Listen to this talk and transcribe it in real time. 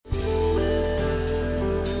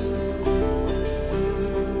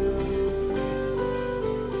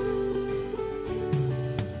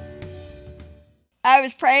I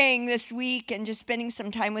was praying this week and just spending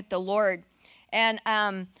some time with the Lord. And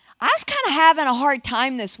I was kind of having a hard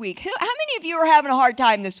time this week. How many of you are having a hard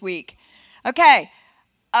time this week? Okay.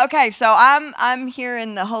 So I'm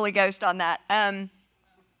hearing the Holy Ghost on that.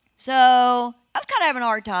 So I was kind of having a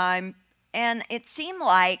hard time, and it seemed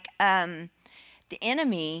like the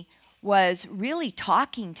enemy was really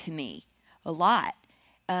talking to me a lot,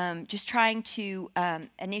 just trying to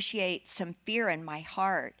initiate some fear in my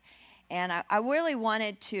heart. And I really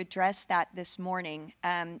wanted to address that this morning,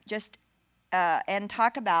 and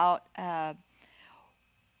talk about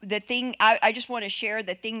the thing. I just want to share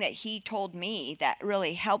the thing that he told me that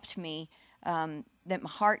really helped me, that my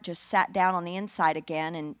heart just sat down on the inside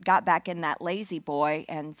again and got back in that lazy boy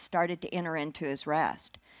and started to enter into his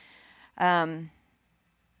rest. I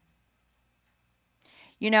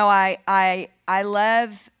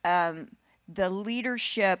love the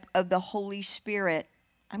leadership of the Holy Spirit.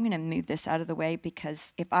 I'm going to move this out of the way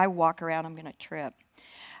because if I walk around, I'm going to trip.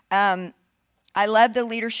 I love the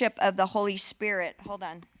leadership of the Holy Spirit. Hold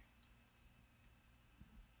on.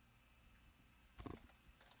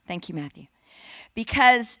 Thank you, Matthew.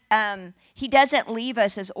 Because he doesn't leave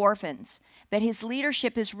us as orphans, but his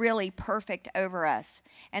leadership is really perfect over us.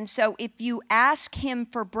 And so if you ask him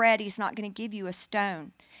for bread, he's not going to give you a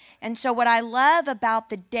stone. And so what I love about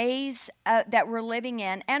the days that we're living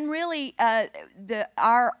in, and really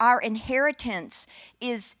our inheritance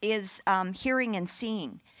is hearing and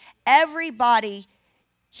seeing. Everybody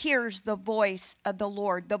hears the voice of the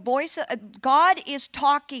Lord. The voice of God is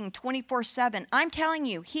talking 24/7. I'm telling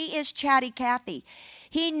you, he is chatty Cathy.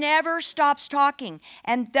 He never stops talking.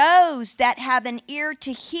 And those that have an ear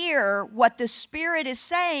to hear what the Spirit is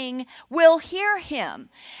saying will hear him.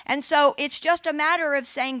 And so it's just a matter of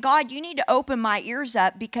saying, God, you need to open my ears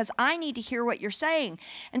up because I need to hear what you're saying.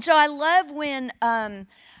 And so I love when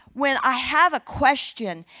I have a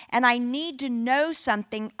question and I need to know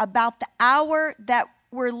something about the hour that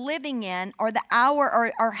we're living in, or the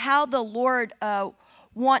hour, or how the Lord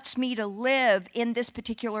wants me to live in this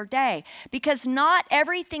particular day. Because not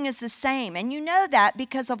everything is the same. And you know that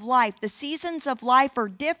because of life. The seasons of life are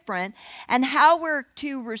different, and how we're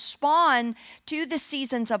to respond to the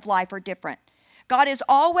seasons of life are different. God is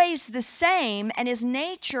always the same, and his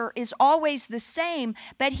nature is always the same,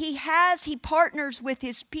 but he partners with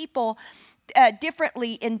his people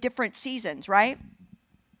differently in different seasons, right?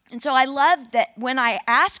 And so I love that when I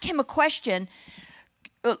ask him a question,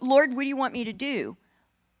 Lord, what do you want me to do?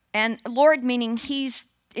 And Lord, meaning he's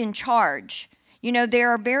in charge. You know, there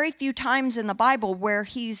are very few times in the Bible where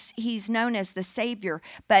he's known as the Savior,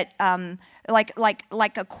 but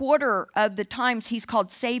like a quarter of the times he's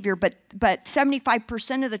called Savior, but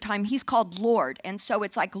 75% of the time he's called Lord. And so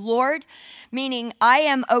it's like, Lord, meaning I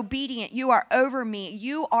am obedient. You are over me.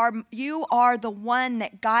 You are the one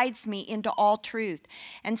that guides me into all truth.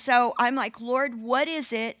 And so I'm like, Lord, what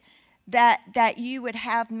is it that you would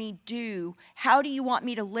have me do? How do you want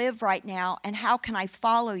me to live right now, and how can I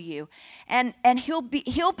follow you? And he'll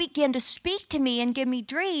begin to speak to me and give me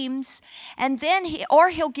dreams, and then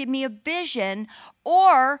he'll give me a vision,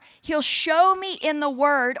 or he'll show me in the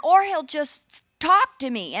word, or he'll just talk to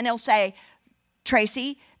me and he'll say,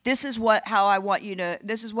 Tracy, this is what I want you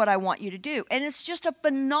to do. And it's just a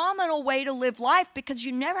phenomenal way to live life, because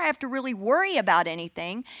you never have to really worry about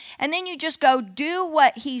anything. And then you just go do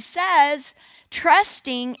what he says,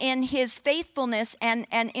 trusting in his faithfulness and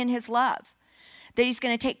in his love, that he's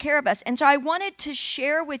going to take care of us. And so I wanted to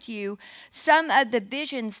share with you some of the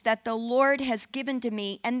visions that the Lord has given to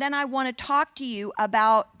me. And then I want to talk to you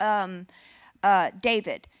about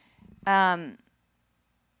David.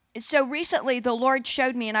 So recently the Lord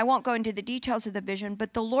showed me, and I won't go into the details of the vision,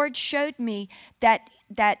 but the Lord showed me that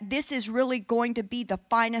this is really going to be the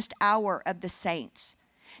finest hour of the saints,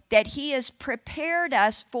 that he has prepared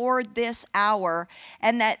us for this hour,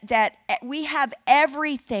 and that we have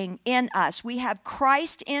everything in us. We have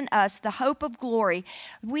Christ in us, the hope of glory.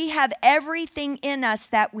 We have everything in us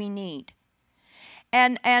that we need.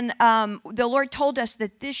 And the Lord told us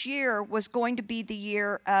that this year was going to be the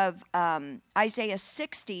year of Isaiah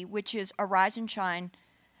 60, which is, arise and shine,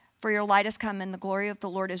 for your light has come, and the glory of the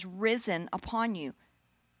Lord is risen upon you.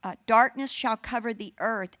 Darkness shall cover the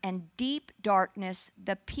earth, and deep darkness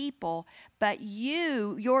the people, but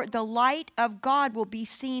the light of God will be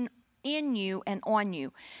seen in you and on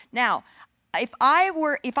you. Now, if I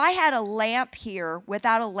had a lamp here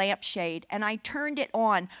without a lampshade and I turned it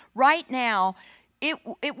on right now, you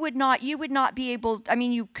would not be able, I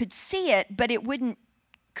mean, you could see it, but it wouldn't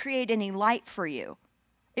create any light for you.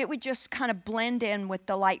 It would just kind of blend in with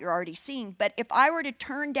the light you're already seeing. But if I were to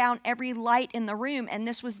turn down every light in the room and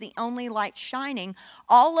this was the only light shining,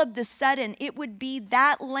 all of the sudden it would be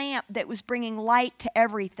that lamp that was bringing light to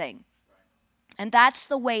everything. And that's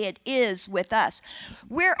the way it is with us.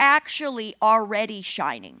 We're actually already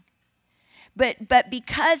shining. But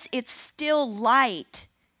because it's still light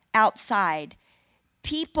outside,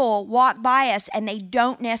 people walk by us and they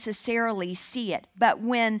don't necessarily see it. But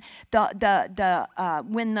when the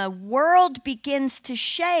world begins to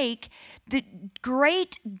shake, the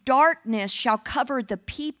great darkness shall cover the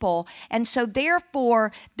people, and so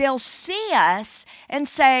therefore they'll see us and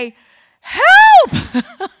say, "Help!"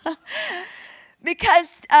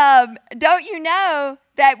 Because don't you know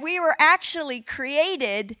that we were actually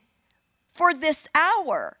created for this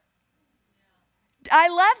hour? I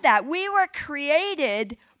love that. We were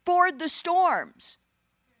created for the storms,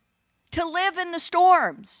 to live in the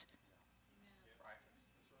storms.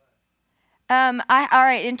 All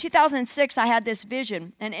right, in 2006, I had this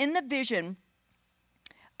vision, and in the vision,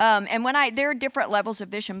 and there are different levels of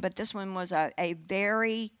vision, but this one was a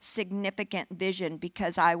very significant vision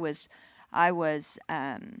because I was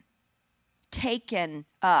taken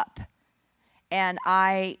up. And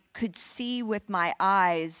I could see with my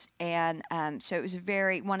eyes, and so it was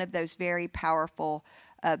one of those very powerful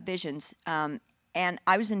visions. And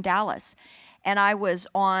I was in Dallas, and I was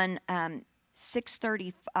on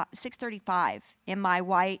 635 in my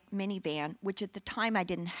white minivan, which at the time I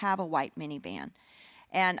didn't have a white minivan.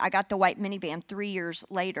 And I got the white minivan 3 years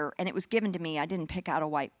later, and it was given to me. I didn't pick out a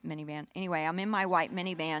white minivan. Anyway, I'm in my white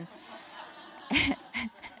minivan.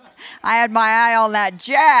 I had my eye on that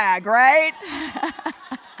Jag, right?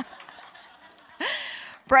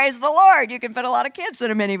 Praise the Lord. You can fit a lot of kids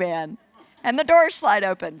in a minivan. And the doors slide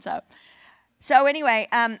open. So anyway,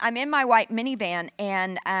 I'm in my white minivan,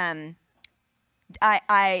 and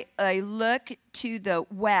I look to the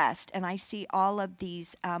west, and I see all of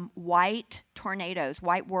these white tornadoes,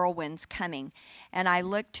 white whirlwinds coming. And I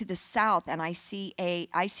look to the south, and I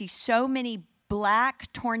see so many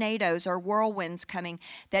black tornadoes or whirlwinds coming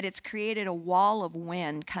that it's created a wall of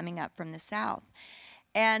wind coming up from the south.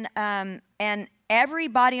 And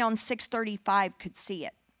everybody on 635 could see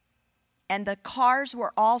it. And the cars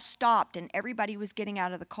were all stopped, and everybody was getting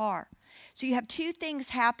out of the car. So you have two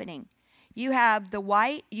things happening. You have the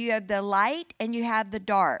light, and you have the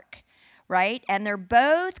dark, right? And they're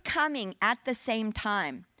both coming at the same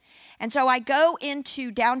time. And so I go into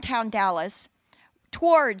downtown Dallas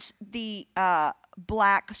towards the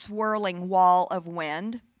black swirling wall of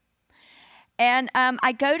wind. And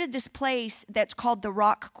I go to this place that's called the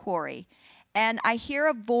Rock Quarry. And I hear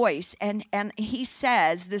a voice, and he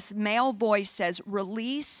says, this male voice says,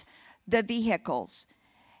 "Release the vehicles."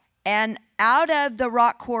 And out of the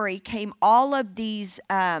Rock Quarry came all of these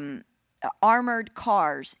armored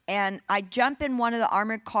cars. And I jump in one of the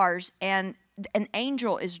armored cars, and an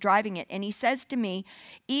angel is driving it. And he says to me,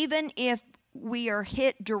 even if we are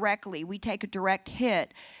hit directly, we take a direct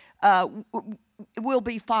hit, we'll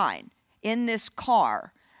be fine in this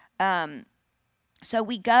car. So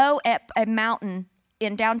we go up a mountain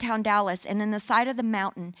in downtown Dallas, and in the side of the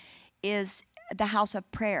mountain is the house of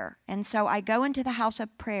prayer. And so I go into the house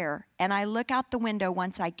of prayer, and I look out the window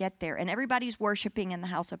once I get there, and everybody's worshiping in the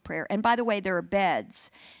house of prayer. And by the way, there are beds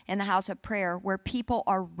in the house of prayer where people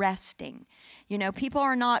are resting. You know, people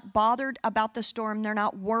are not bothered about the storm. They're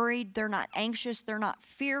not worried. They're not anxious. They're not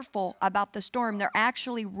fearful about the storm. They're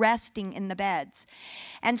actually resting in the beds.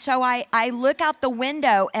 And so I look out the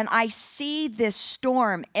window, and I see this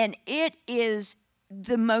storm, and it is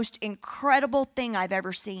the most incredible thing I've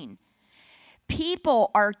ever seen.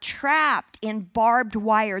 People are trapped in barbed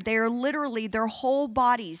wire. They're literally, their whole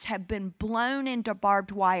bodies have been blown into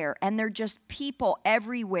barbed wire, and they're just people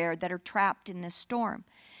everywhere that are trapped in this storm.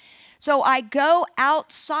 So I go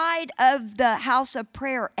outside of the house of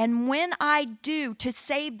prayer, and when I do, to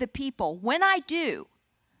save the people, when I do,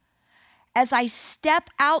 as I step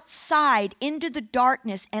outside into the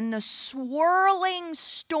darkness and the swirling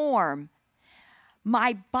storm,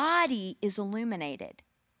 my body is illuminated.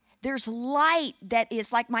 There's light that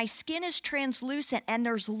is like my skin is translucent, and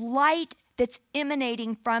there's light that's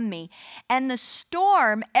emanating from me. And the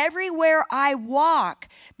storm, everywhere I walk,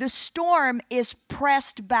 the storm is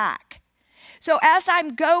pressed back. So as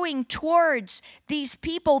I'm going towards these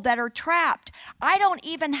people that are trapped, I don't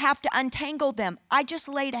even have to untangle them. I just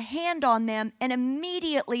laid a hand on them, and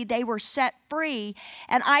immediately they were set free.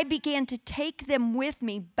 And I began to take them with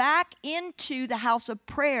me back into the house of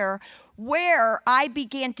prayer, where I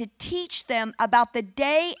began to teach them about the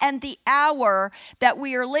day and the hour that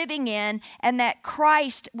we are living in, and that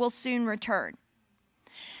Christ will soon return.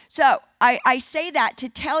 So I say that to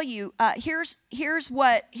tell you, here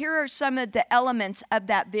are some of the elements of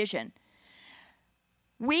that vision.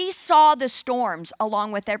 We saw the storms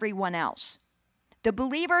along with everyone else. The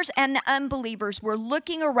believers and the unbelievers were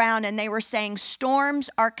looking around and they were saying, storms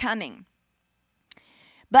are coming.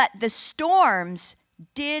 But the storms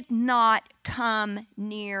did not come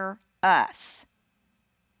near us.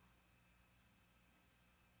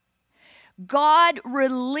 God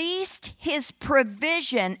released his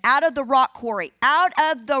provision out of the rock quarry, out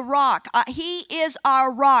of the rock. He is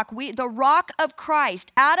our rock, the rock of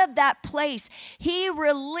Christ. Out of that place, he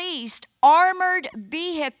released armored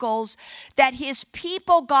vehicles that his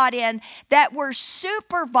people got in that were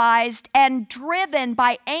supervised and driven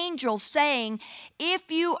by angels saying, if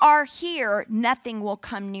you are here, nothing will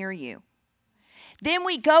come near you. Then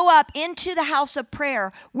we go up into the house of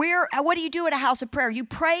prayer. What do you do at a house of prayer? You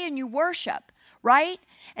pray and you worship, right?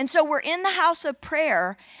 And so we're in the house of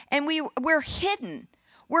prayer and we're hidden.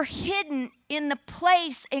 We're hidden in the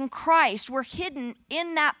place in Christ. We're hidden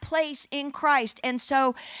in that place in Christ. And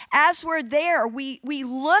so as we're there, we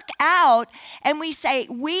look out and we say,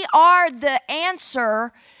 we are the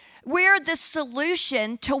answer. We're the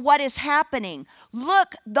solution to what is happening.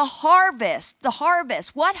 Look, the harvest.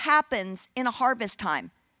 What happens in a harvest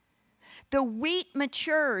time? The wheat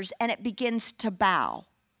matures and it begins to bow.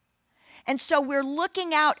 And so we're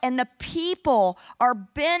looking out and the people are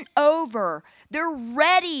bent over. They're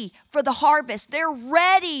ready for the harvest. They're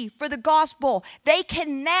ready for the gospel. They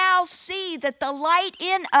can now see that the light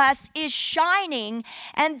in us is shining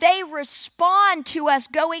and they respond to us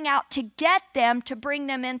going out to get them, to bring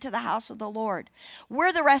them into the house of the Lord.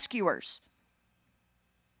 We're the rescuers.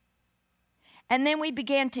 And then we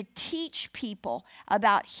began to teach people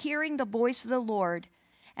about hearing the voice of the Lord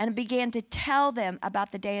and began to tell them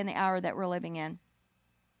about the day and the hour that we're living in.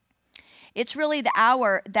 It's really the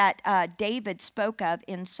hour that David spoke of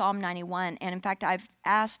in Psalm 91. And in fact, I've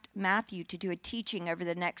asked Matthew to do a teaching over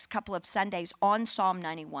the next couple of Sundays on Psalm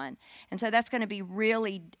 91. And so that's going to be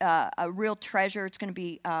really a real treasure. It's going to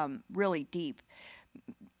be really deep,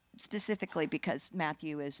 specifically because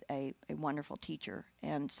Matthew is a wonderful teacher.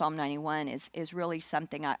 And Psalm 91 is really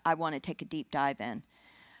something I want to take a deep dive in.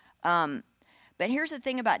 But here's the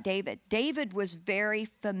thing about David. David was very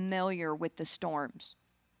familiar with the storms.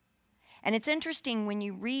 And it's interesting when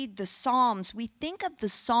you read the Psalms, we think of the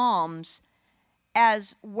Psalms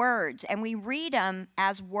as words, and we read them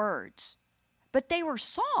as words. But they were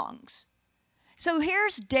songs. So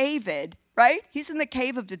here's David, right? He's in the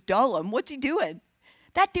cave of Adullam. What's he doing?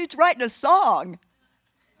 That dude's writing a song.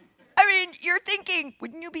 I mean, you're thinking,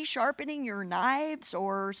 wouldn't you be sharpening your knives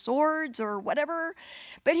or swords or whatever?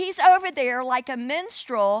 But he's over there like a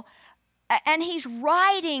minstrel, and he's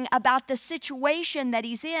writing about the situation that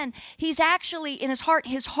he's in. He's actually, in his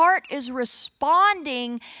heart is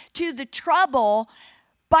responding to the trouble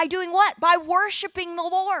by doing what? By worshiping the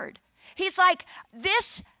Lord. He's like,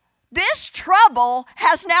 this trouble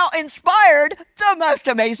has now inspired the most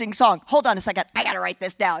amazing song. Hold on a second. I got to write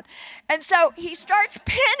this down. And so he starts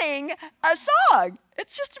penning a song.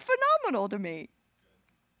 It's just phenomenal to me.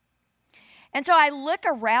 And so I look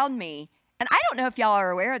around me, and I don't know if y'all are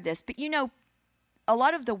aware of this, but you know, a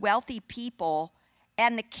lot of the wealthy people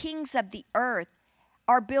and the kings of the earth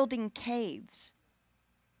are building caves.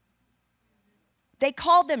 They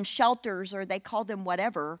call them shelters or they call them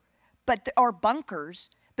whatever, or bunkers.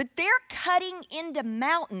 But they're cutting into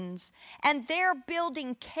mountains and they're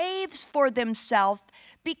building caves for themselves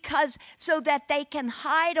so that they can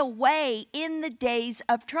hide away in the days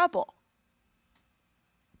of trouble.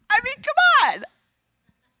 I mean, come on.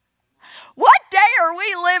 What day are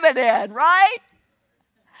we living in, right?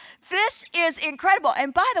 This is incredible.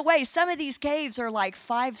 And by the way, some of these caves are like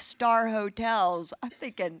 5-star hotels. I'm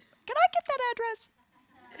thinking, can I get that address?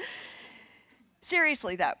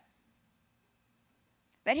 Seriously, though.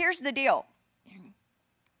 But here's the deal.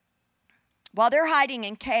 While they're hiding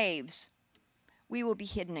in caves, we will be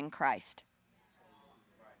hidden in Christ.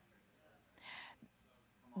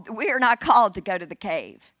 We are not called to go to the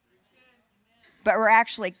cave, but we're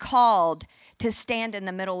actually called to stand in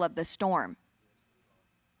the middle of the storm.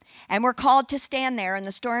 And we're called to stand there, and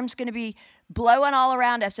the storm's going to be blowing all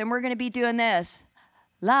around us, and we're going to be doing this.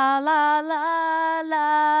 La, la, la,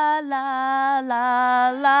 la, la,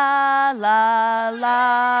 la, la, la,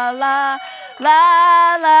 la, la,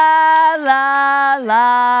 la, la, la,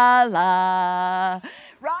 la, la.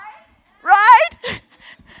 Right?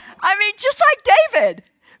 I mean, just like David.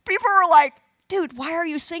 People were like, dude, why are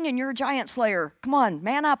you singing? You're a giant slayer. Come on,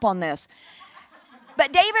 man up on this.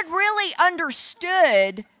 But David really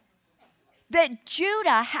understood that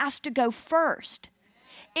Judah has to go first.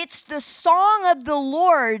 It's the song of the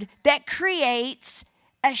Lord that creates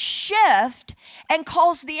a shift and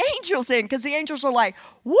calls the angels in, because the angels are like,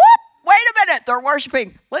 whoop, wait a minute, they're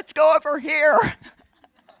worshiping. Let's go over here.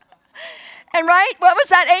 And right, what was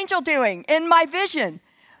that angel doing in my vision?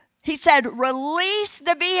 He said, release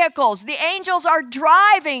the vehicles. The angels are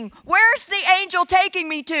driving. Where's the angel taking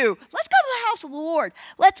me to? Let's go to the house of the Lord.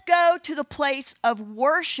 Let's go to the place of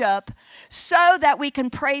worship so that we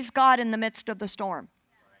can praise God in the midst of the storm.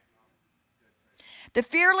 The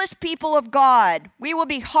fearless people of God, we will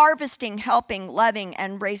be harvesting, helping, loving,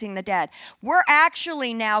 and raising the dead. We're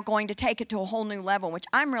actually now going to take it to a whole new level, which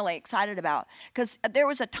I'm really excited about. Because there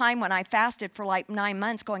was a time when I fasted for like 9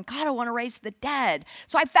 months going, God, I want to raise the dead.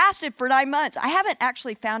 So I fasted for 9 months. I haven't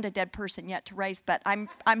actually found a dead person yet to raise, but I'm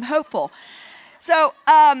hopeful. So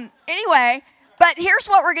anyway, but here's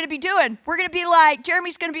what we're going to be doing. We're going to be like,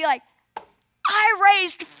 Jeremy's going to be like, I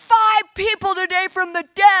raised 5 people today from the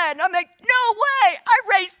dead. I'm like, no way,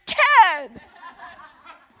 I raised 10.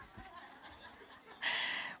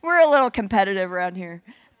 We're a little competitive around here,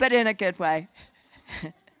 but in a good way.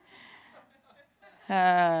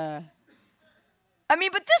 But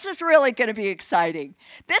this is really going to be exciting.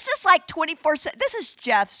 This is like 24/7. This is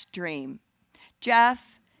Jeff's dream.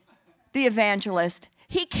 Jeff, the evangelist,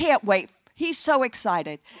 he can't wait. He's so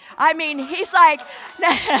excited. He's like...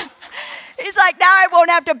 He's like, now I won't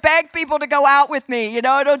have to beg people to go out with me.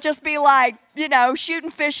 It'll just be like, shooting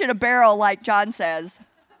fish in a barrel, like John says.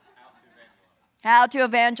 How to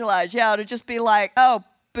evangelize. Yeah, it'll just be like, oh,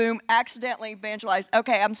 boom, accidentally evangelized.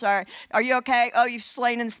 Okay, I'm sorry. Are you okay? Oh, you've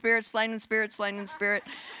slain in the spirit, slain in the spirit, slain in the spirit.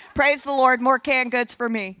 Praise the Lord, more canned goods for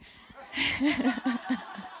me.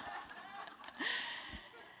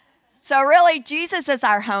 So really, Jesus is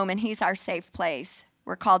our home and he's our safe place.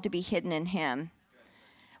 We're called to be hidden in him.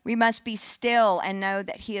 We must be still and know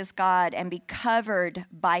that he is God and be covered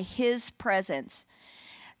by his presence.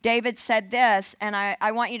 David said this, and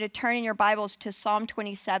I want you to turn in your Bibles to Psalm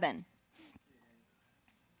 27.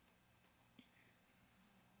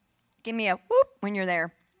 Give me a whoop when you're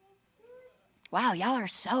there. Wow, y'all are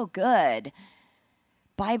so good.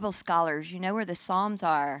 Bible scholars, you know where the Psalms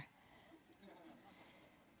are.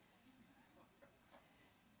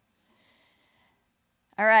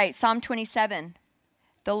 All right, Psalm 27.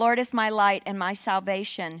 The Lord is my light and my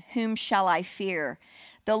salvation. Whom shall I fear?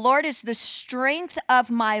 The Lord is the strength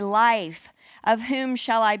of my life. Of whom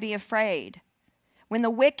shall I be afraid? When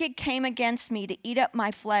the wicked came against me to eat up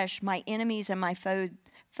my flesh, my enemies and my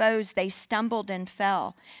foes, they stumbled and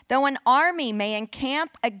fell. Though an army may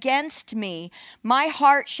encamp against me, my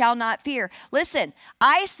heart shall not fear. Listen,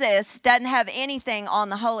 ISIS doesn't have anything on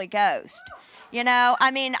the Holy Ghost.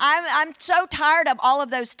 I'm so tired of all of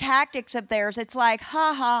those tactics of theirs. It's like,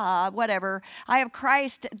 whatever. I have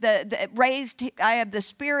Christ I have the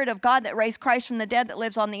Spirit of God that raised Christ from the dead that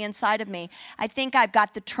lives on the inside of me. I think I've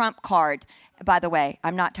got the trump card. By the way,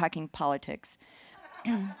 I'm not talking politics.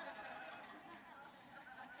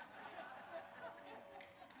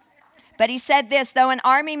 But he said this, though an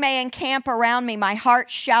army may encamp around me, my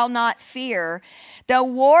heart shall not fear. Though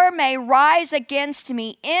war may rise against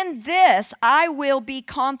me, in this I will be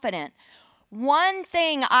confident. One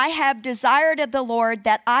thing I have desired of the Lord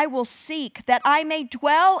that I will seek, that I may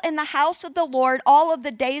dwell in the house of the Lord all of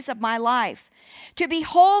the days of my life, to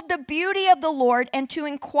behold the beauty of the Lord and to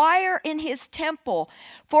inquire in his temple.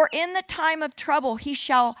 For in the time of trouble he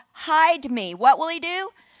shall hide me. What will he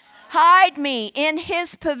do? Hide me in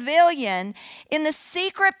his pavilion, in the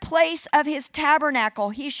secret place of his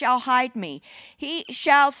tabernacle he shall hide me. He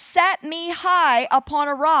shall set me high upon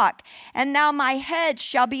a rock, and now my head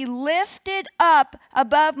shall be lifted up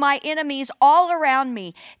above my enemies all around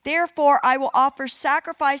me. Therefore I will offer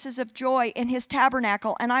sacrifices of joy in his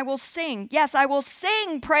tabernacle, and I will sing. Yes, I will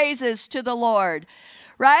sing praises to the Lord.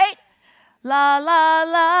 Right? La la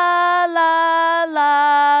la la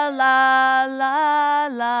la la la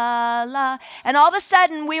la la. And all of a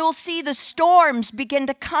sudden we will see the storms begin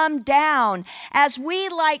to come down as we,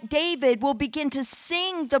 like David, will begin to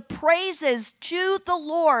sing the praises to the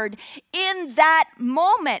Lord in that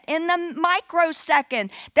moment, in the microsecond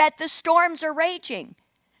that the storms are raging.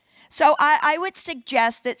 So I would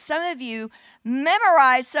suggest that some of you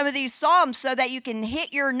memorize some of these psalms so that you can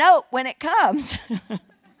hit your note when it comes.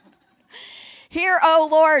 Hear, O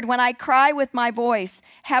Lord, when I cry with my voice.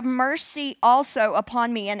 Have mercy also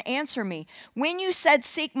upon me and answer me. When you said,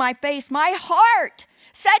 seek my face, my heart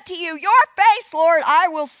said to you, your face, Lord, I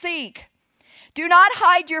will seek. Do not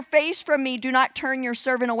hide your face from me. Do not turn your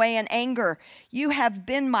servant away in anger. You have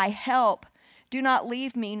been my help. Do not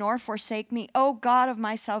leave me nor forsake me, O God of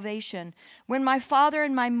my salvation. When my father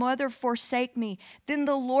and my mother forsake me, then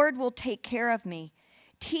the Lord will take care of me.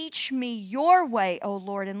 Teach me your way, O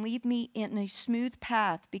Lord, and lead me in a smooth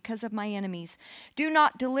path because of my enemies. Do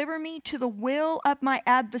not deliver me to the will of my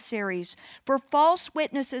adversaries, for false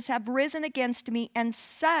witnesses have risen against me, and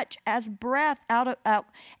such as breathe out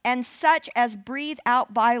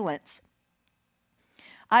violence.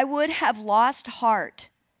 I would have lost heart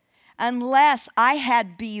unless I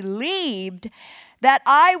had believed that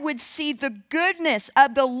I would see the goodness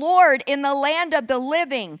of the Lord in the land of the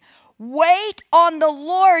living. Wait on the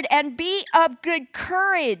Lord and be of good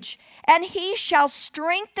courage, and he shall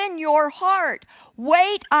strengthen your heart.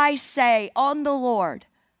 Wait, I say, on the Lord.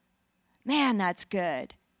 Man, that's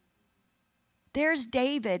good. There's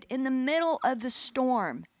David in the middle of the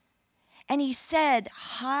storm, and he said,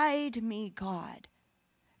 hide me, God,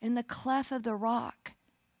 in the cleft of the rock.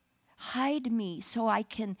 Hide me so I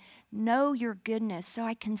can know your goodness, so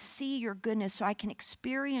I can see your goodness, so I can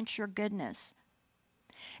experience your goodness.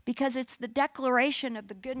 Because it's the declaration of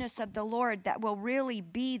the goodness of the Lord that will really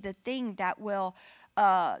be the thing that will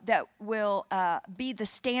be the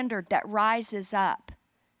standard that rises up.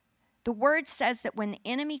 The word says that when the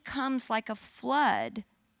enemy comes like a flood,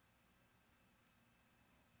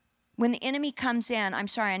 when the enemy comes in, I'm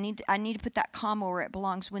sorry, I need to put that comma where it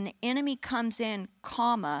belongs. When the enemy comes in,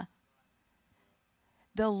 comma,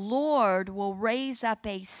 the Lord will raise up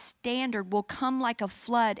a standard, will come like a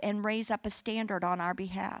flood and raise up a standard on our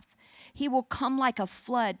behalf. He will come like a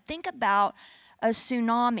flood. Think about a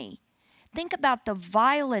tsunami. Think about the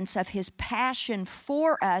violence of his passion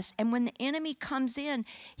for us. And when the enemy comes in,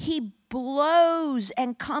 he blows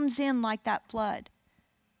and comes in like that flood.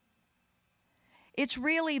 It's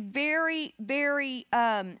really very, very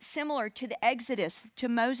similar to the Exodus, to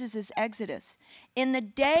Moses' Exodus. In the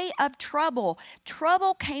day of trouble,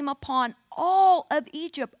 trouble came upon all of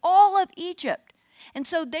Egypt, And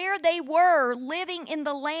so there they were living in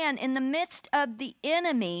the land in the midst of the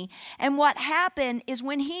enemy. And what happened is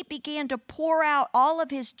when he began to pour out all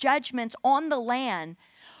of his judgments on the land,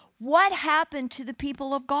 what happened to the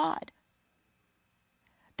people of God?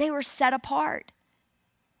 They were set apart.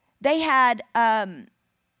 They had,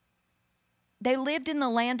 they lived in the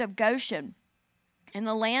land of Goshen. In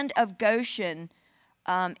the land of Goshen,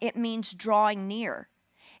 it means drawing near.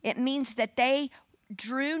 It means that they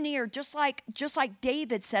drew near, just like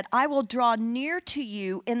David said, I will draw near to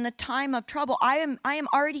you in the time of trouble. I am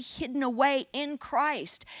already hidden away in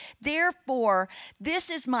Christ. Therefore,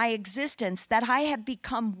 this is my existence, that I have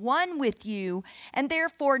become one with you, and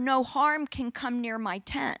therefore no harm can come near my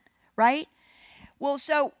tent, right? Well,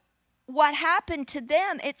 so what happened to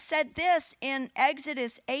them, it said this in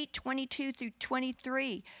Exodus 8:22 through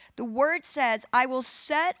 23. The word says, I will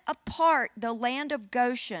set apart the land of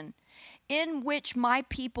Goshen in which my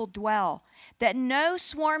people dwell, that no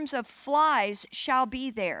swarms of flies shall be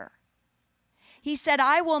there. He said,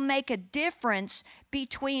 I will make a difference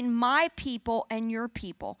between my people and your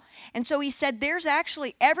people. And so he said, there's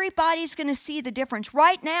actually, everybody's going to see the difference.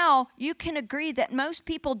 Right now, you can agree that most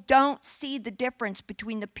people don't see the difference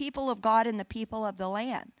between the people of God and the people of the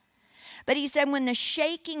land. But he said, when the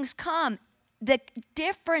shakings come, the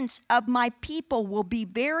difference of my people will be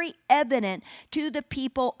very evident to the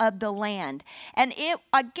people of the land. And it,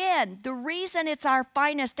 again, the reason it's our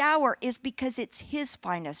finest hour is because it's his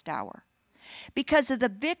finest hour. Because of the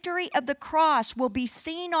victory of the cross will be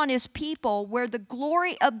seen on his people, where the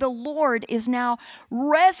glory of the Lord is now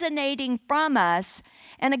resonating from us.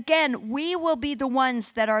 And again, we will be the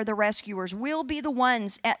ones that are the rescuers. We'll be the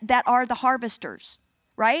ones that are the harvesters,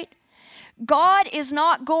 right? God is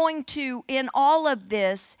not going to, in all of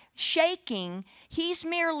this shaking, he's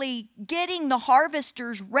merely getting the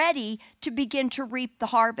harvesters ready to begin to reap the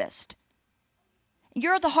harvest.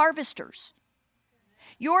 You're the harvesters.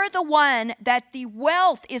 You're the one that the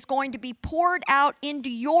wealth is going to be poured out into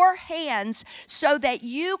your hands so that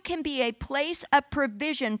you can be a place of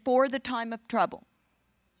provision for the time of trouble.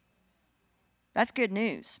 That's good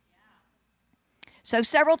news. So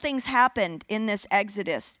several things happened in this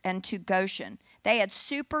Exodus and to Goshen. They had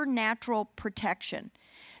supernatural protection.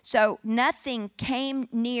 So nothing came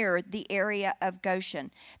near the area of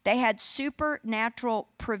Goshen. They had supernatural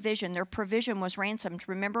provision. Their provision was ransomed.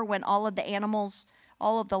 Remember when all of the animals,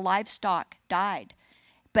 all of the livestock died,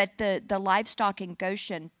 but the livestock in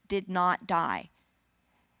Goshen did not die.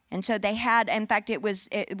 And so they had, in fact, it was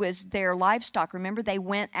their livestock. Remember, they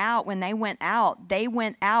went out with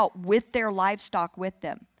their livestock with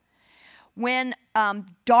them. When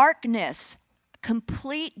darkness,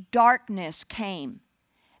 complete darkness came,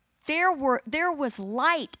 there was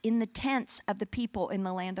light in the tents of the people in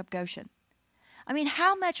the land of Goshen. I mean,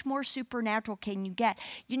 how much more supernatural can you get?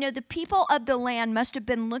 You know, the people of the land must have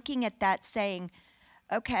been looking at that saying,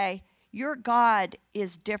 okay, your God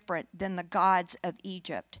is different than the gods of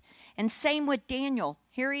Egypt. And same with Daniel.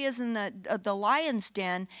 Here he is in the lion's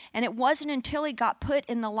den, and it wasn't until he got put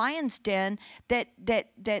in the lion's den that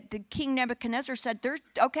the King Nebuchadnezzar said,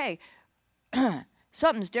 okay,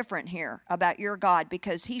 something's different here about your God,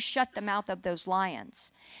 because he shut the mouth of those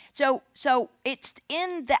lions. So it's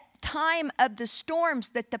in the time of the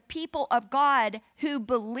storms that the people of God who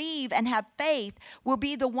believe and have faith will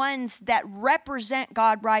be the ones that represent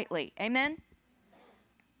God rightly. Amen?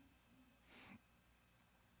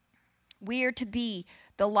 We are to be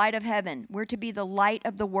the light of heaven. We're to be the light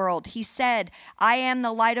of the world. He said, I am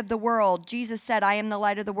the light of the world. Jesus said, I am the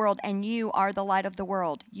light of the world, and you are the light of the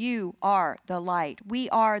world. You are the light. We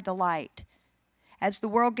are the light. As the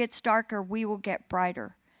world gets darker, we will get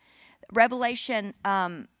brighter. Revelation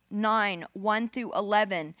 9, 1 through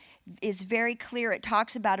 11 is very clear. It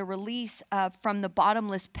talks about a release from the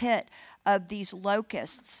bottomless pit of these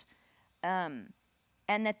locusts, and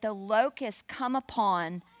that the locusts come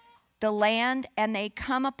upon the land, and they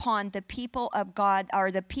come upon the people of God, or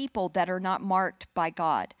the people that are not marked by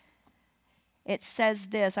God. It says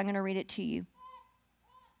this, I'm going to read it to you.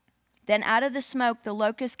 Then out of the smoke, the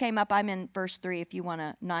locusts came up. I'm in verse 3 if you want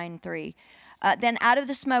to, 9:3. Then out of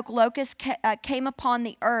the smoke, locusts came upon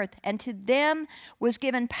the earth, and to them was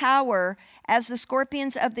given power as the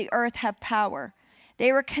scorpions of the earth have power.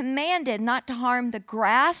 They were commanded not to harm the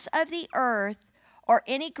grass of the earth, or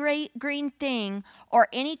any great green thing, or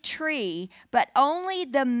any tree, but only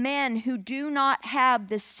the men who do not have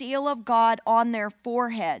the seal of God on their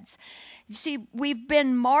foreheads. You see, we've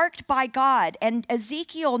been marked by God, and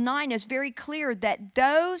Ezekiel 9 is very clear that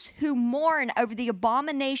those who mourn over the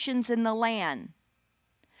abominations in the land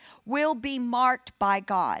will be marked by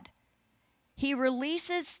God. He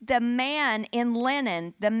releases the man in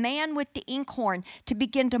linen, the man with the inkhorn, to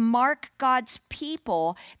begin to mark God's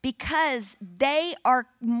people, because they're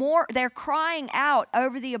crying out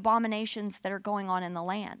over the abominations that are going on in the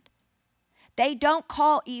land. They don't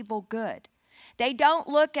call evil good. They don't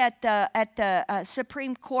look at the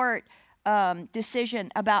Supreme Court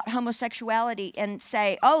decision about homosexuality and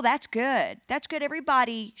say, oh, that's good. That's good.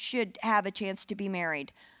 Everybody should have a chance to be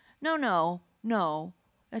married. No,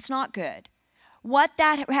 that's not good. What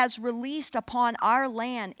that has released upon our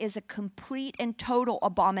land is a complete and total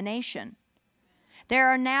abomination. There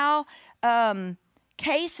are now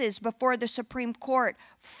cases before the Supreme Court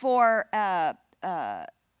for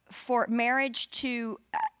marriage to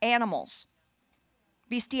animals,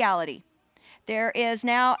 bestiality. There is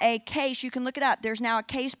now a case, you can look it up, there's now a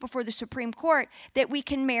case before the Supreme Court that we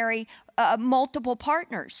can marry multiple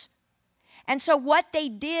partners. And so what they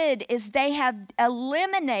did is they have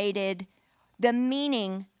eliminated the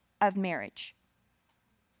meaning of marriage.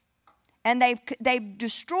 And they've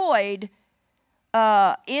destroyed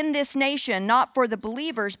in this nation, not for the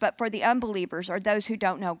believers, but for the unbelievers, or those who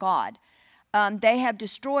don't know God. They have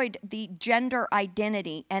destroyed the gender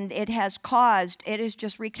identity, and it has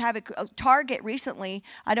just wreaked havoc. Target recently,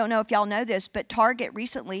 I don't know if y'all know this, but Target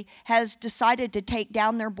recently has decided to take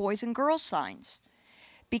down their boys and girls signs,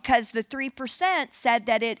 because the 3% said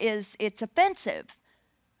that it's offensive.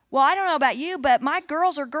 Well, I don't know about you, but my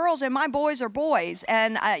girls are girls and my boys are boys,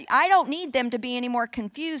 and I don't need them to be any more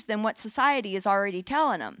confused than what society is already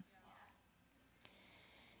telling them.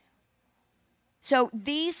 So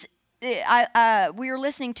we were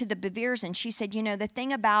listening to the Beveres, and she said, you know, the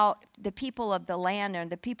thing about the people of the land,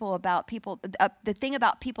 and the thing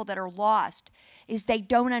about people that are lost is they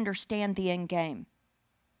don't understand the end game.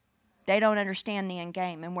 They don't understand the end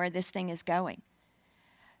game and where this thing is going.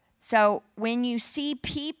 So when you see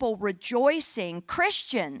people rejoicing,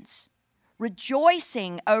 Christians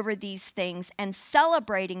rejoicing over these things and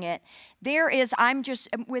celebrating it,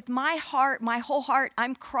 with my heart, my whole heart,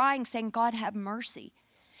 I'm crying saying, God, have mercy.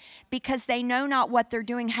 Because they know not what they're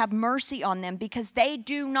doing. Have mercy on them, because they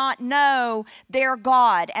do not know their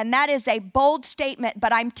God. And that is a bold statement,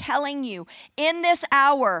 but I'm telling you, in this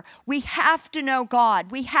hour, we have to know God.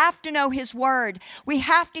 We have to know His Word. We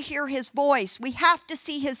have to hear His voice. We have to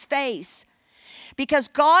see His face. Because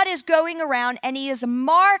God is going around and He is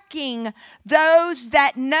marking those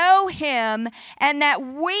that know Him and that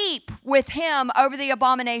weep with Him over the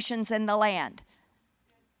abominations in the land.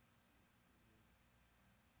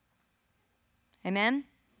 Amen?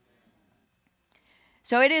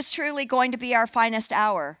 So it is truly going to be our finest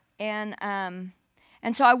hour. And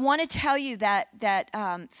And so I want to tell you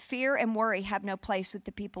that fear and worry have no place with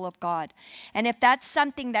the people of God. And if that's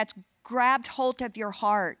something that's grabbed hold of your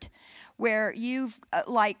heart, where you've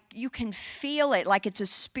you can feel it, like it's a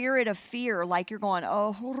spirit of fear, like you're going,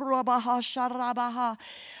 oh,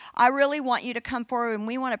 I really want you to come forward, and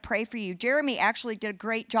we want to pray for you. Jeremy actually did a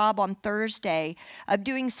great job on Thursday of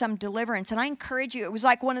doing some deliverance, and I encourage you. It was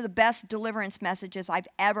like one of the best deliverance messages I've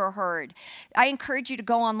ever heard. I encourage you to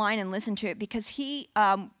go online and listen to it, because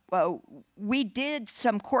we did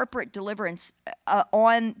some corporate deliverance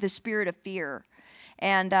on the spirit of fear.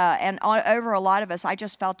 And over a lot of us, I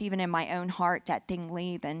just felt even in my own heart that thing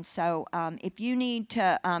leave. And so if you need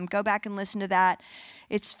to go back and listen to that,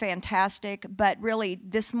 it's fantastic. But really,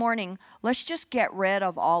 this morning, let's just get rid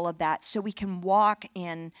of all of that so we can walk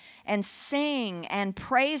in and sing and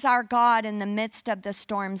praise our God in the midst of the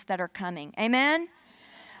storms that are coming. Amen?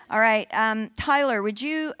 All right. Tyler, would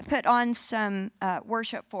you put on some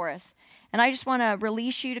worship for us? And I just want to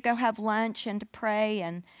release you to go have lunch and to pray.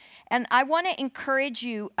 And I want to encourage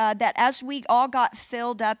you that as we all got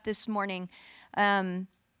filled up this morning,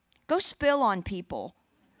 go spill on people,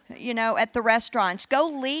 at the restaurants. Go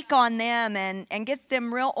leak on them and get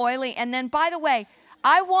them real oily. And then, by the way,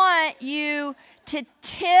 I want you to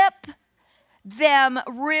tip them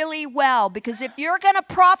really well, because if you're going to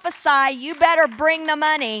prophesy, you better bring the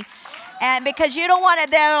money. And because you don't want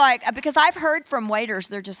it, because I've heard from waiters,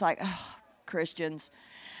 they're just like, oh, Christians.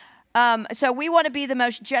 So we want to be the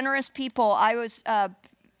most generous people.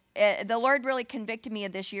 The Lord really convicted me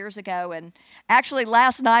of this years ago. And actually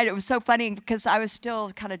last night, it was so funny because I was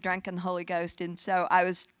still kind of drunk in the Holy Ghost. And so I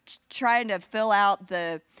was trying to fill out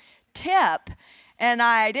the tip, and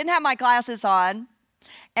I didn't have my glasses on.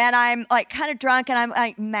 And I'm like kind of drunk, and I'm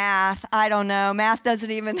like, math, I don't know. Math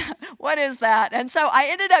doesn't even, what is that? And so I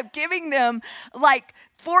ended up giving them like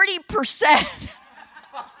 40%.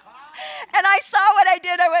 And I saw what I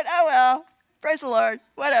did. I went, oh, well, praise the Lord.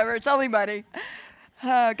 Whatever. It's only money.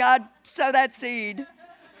 Oh, God, sow that seed.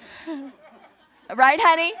 Right,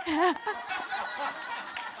 honey?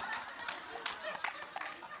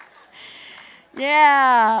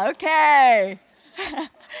 Yeah, okay.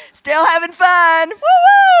 Still having fun.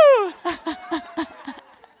 Woo-woo!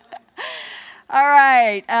 All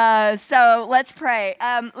right, so let's pray.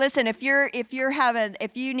 Listen, if you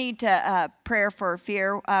need to prayer for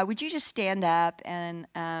fear, would you just stand up and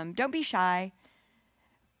don't be shy?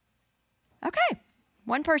 Okay,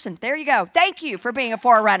 one person. There you go. Thank you for being a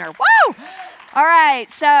forerunner. Woo! All right,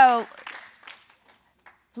 so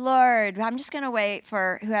Lord, I'm just going to wait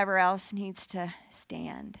for whoever else needs to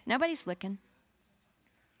stand. Nobody's looking.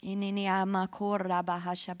 Tyler,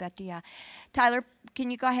 can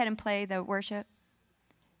you go ahead and play the worship?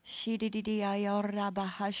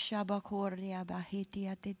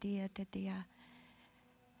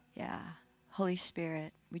 Yeah. Holy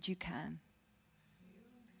Spirit, would you come?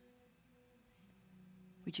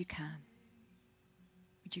 Would you come?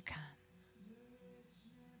 Would you come?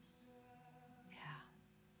 Yeah.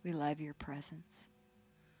 We love your presence.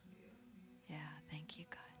 Yeah. Thank you,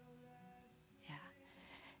 God.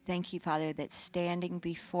 Thank you, Father, that standing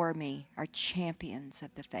before me are champions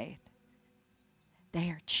of the faith. They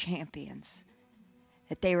are champions,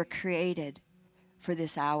 that they were created for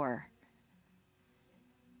this hour.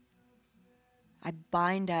 I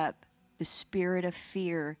bind up the spirit of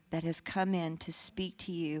fear that has come in to speak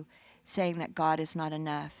to you, saying that God is not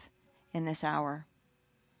enough in this hour,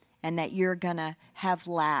 and that you're going to have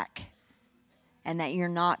lack, and that you're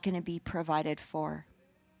not going to be provided for.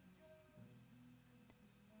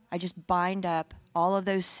 I just bind up all of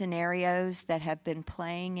those scenarios that have been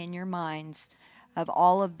playing in your minds of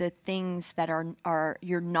all of the things that are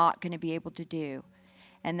you're not going to be able to do,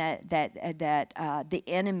 and that the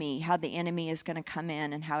enemy, how the enemy is going to come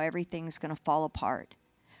in and how everything's going to fall apart.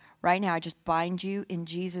 Right now, I just bind you in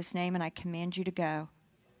Jesus' name, and I command you to go.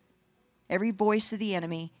 Every voice of the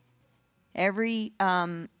enemy, every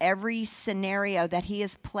scenario that he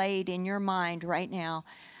has played in your mind right now,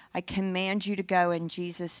 I command you to go in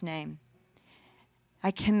Jesus' name.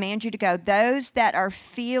 I command you to go. Those that are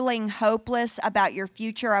feeling hopeless about your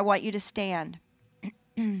future, I want you to stand.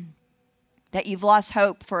 That you've lost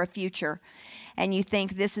hope for a future, and you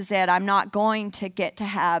think, this is it. I'm not going to get to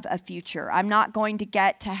have a future. I'm not going to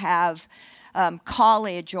get to have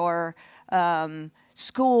college or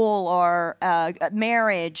school or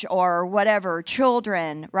marriage or whatever,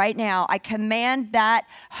 children. Right now, I command that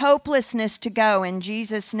hopelessness to go in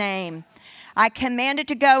Jesus' name. I command it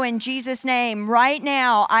to go in Jesus' name. Right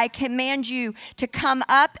now, I command you to come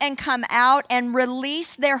up and come out and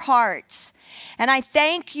release their hearts And I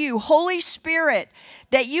thank you, Holy Spirit,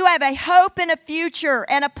 that you have a hope and a future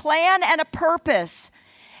and a plan and a purpose.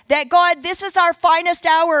 That, God, this is our finest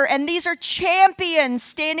hour, and these are champions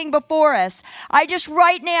standing before us. I just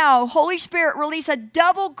right now, Holy Spirit, release a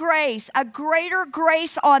double grace, a greater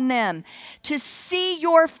grace on them to see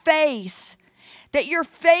your face. That your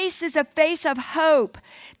face is a face of hope,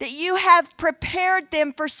 that you have prepared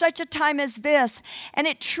them for such a time as this. And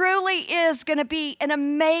it truly is going to be an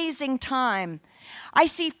amazing time. I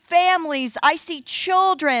see families, I see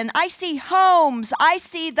children, I see homes, I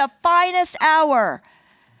see the finest hour.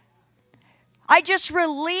 I just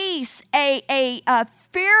release a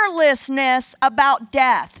fearlessness about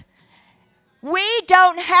death. We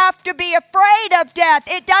don't have to be afraid of death.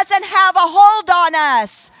 It doesn't have a hold on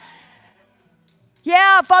us.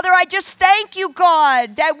 Yeah, Father, I just thank you,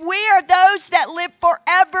 God, that we are those that live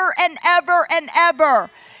forever and ever and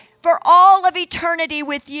ever, for all of eternity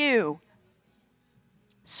with you.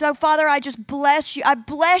 So, Father, I just bless you. I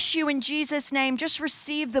bless you in Jesus' name. Just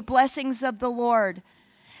receive the blessings of the Lord.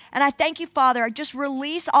 And I thank you, Father. I just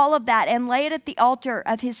release all of that and lay it at the altar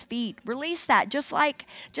of his feet. Release that, just like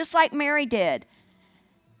Mary did.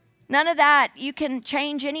 None of that you can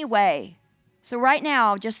change anyway. So right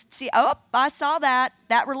now, just see, oh, I saw that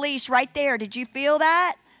release right there. Did you feel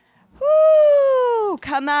that? Woo!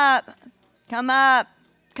 Come up, come up,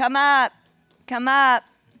 come up, come up.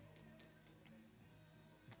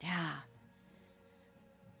 Yeah.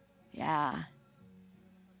 Yeah.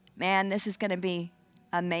 Man, this is going to be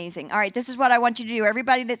amazing. All right, this is what I want you to do.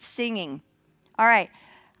 Everybody that's singing. All right,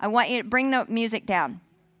 I want you to bring the music down.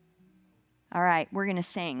 All right, we're going to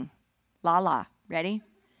sing. La la. Ready?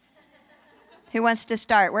 Who wants to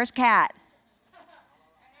start? Where's Kat?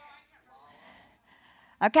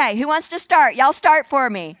 Okay, who wants to start? Y'all start for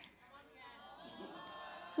me.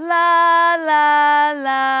 La la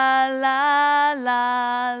la la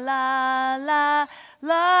la la la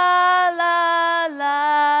la la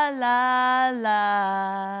la la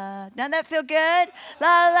la. Doesn't that feel good?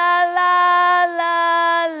 La la la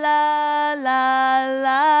la la la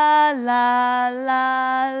la la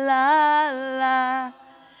la la la.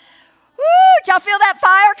 Woo! Did y'all feel that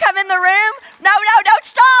fire come in the room? No, don't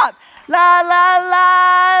stop. La la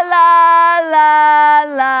la la la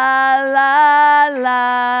la la la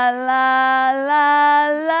la la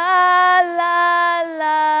la la la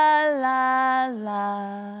la la.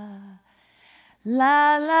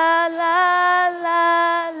 La la la la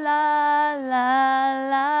la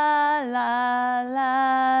la la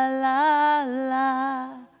la la.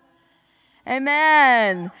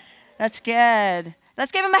 Amen. That's good.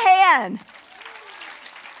 Let's give him a hand.